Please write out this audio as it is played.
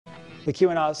The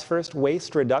Keweenaw's first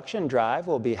waste reduction drive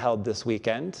will be held this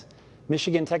weekend.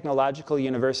 Michigan Technological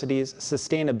University's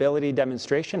Sustainability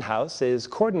Demonstration House is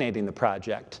coordinating the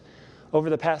project.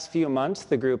 Over the past few months,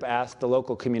 the group asked the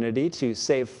local community to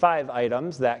save 5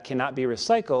 items that cannot be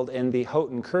recycled in the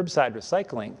Houghton curbside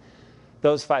recycling.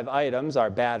 Those 5 items are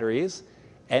batteries,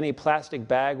 any plastic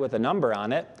bag with a number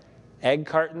on it, egg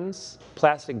cartons,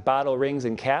 plastic bottle rings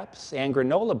and caps, and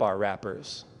granola bar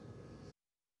wrappers.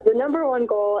 The number one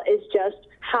goal is just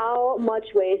how much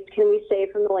waste can we save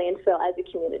from the landfill as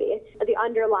a community. The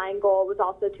underlying goal was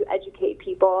also to educate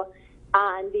people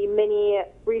on the many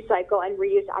recycle and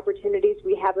reuse opportunities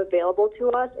we have available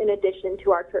to us in addition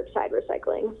to our curbside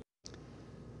recycling.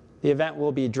 The event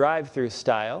will be drive-through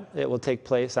style. It will take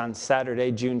place on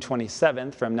Saturday, June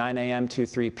 27th from 9 a.m. to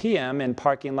 3 p.m. in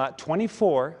parking lot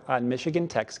 24 on Michigan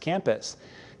Tech's campus.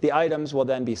 The items will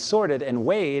then be sorted and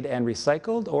weighed and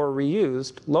recycled or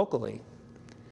reused locally.